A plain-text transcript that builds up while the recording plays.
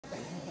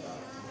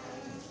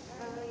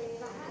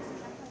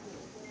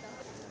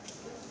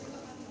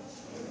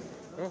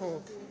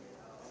Oh,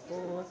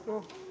 oh, let's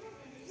go.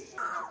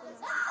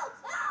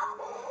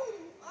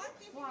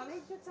 Wow,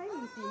 lấy chất giấy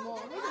mình tìm mò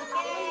lấy được.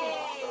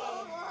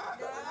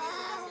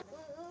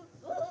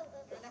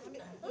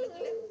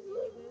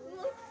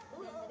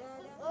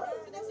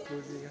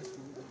 Cozy kan?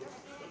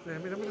 Dah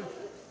ambil nama dah.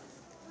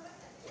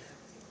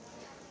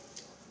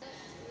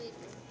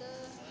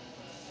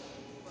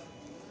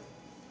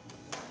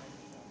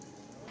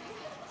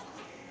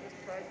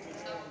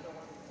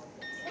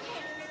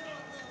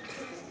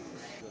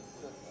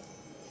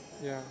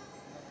 Yeah.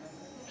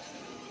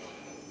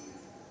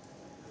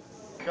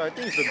 I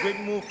think it's a great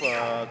move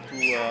to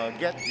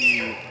get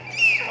the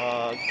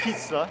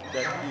kids that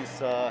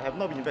have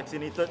not been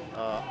vaccinated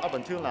up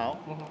until now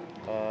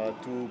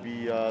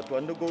to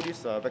undergo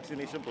this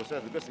vaccination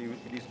process, because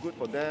it is good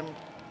for them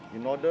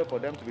in order for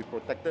them to be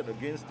protected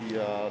against the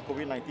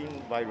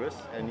COVID-19 virus,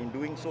 and in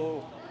doing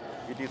so,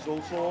 it is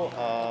also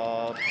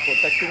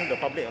protecting the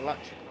public at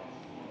large.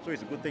 So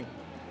it's a good thing.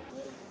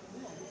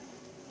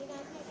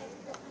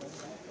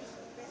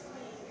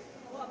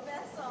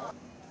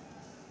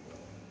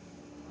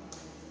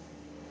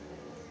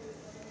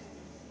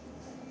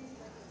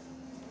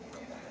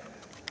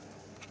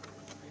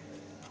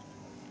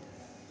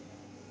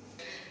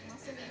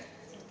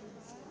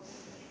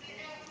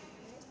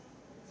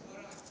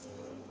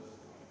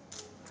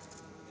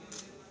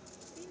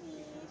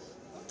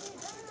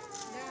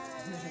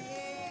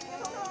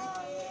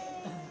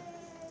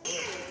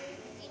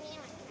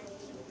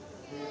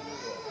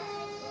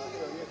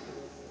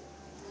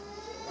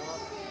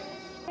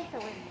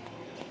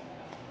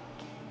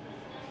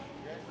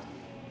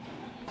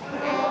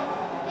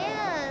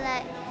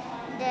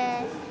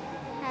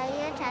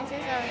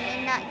 Chances of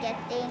me not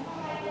getting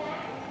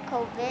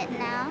COVID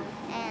now,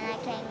 and I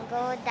can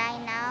go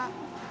dine out.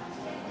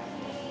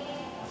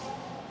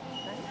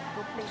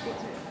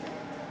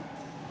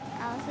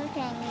 I also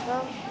can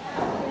go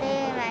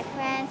play with my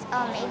friends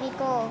or maybe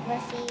go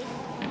overseas.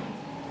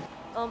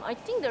 I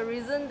think the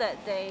reason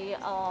that they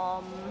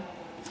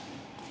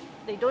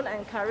don't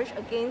encourage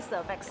against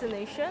the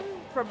vaccination,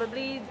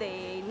 probably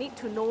they need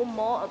to know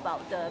more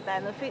about the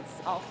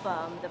benefits of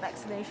the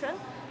vaccination,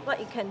 what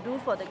it can do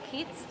for the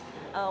kids.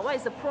 What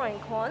is the pro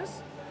and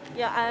cons?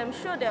 Yeah, I'm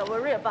sure they're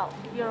worried about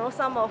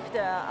some of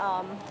the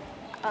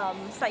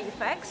side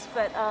effects,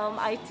 but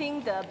I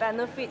think the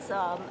benefits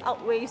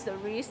outweighs the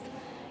risk.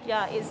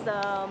 Yeah,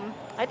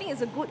 I think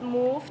it's a good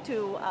move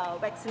to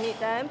vaccinate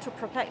them to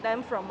protect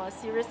them from a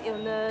serious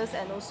illness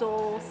and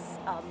also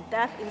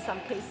death in some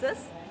cases.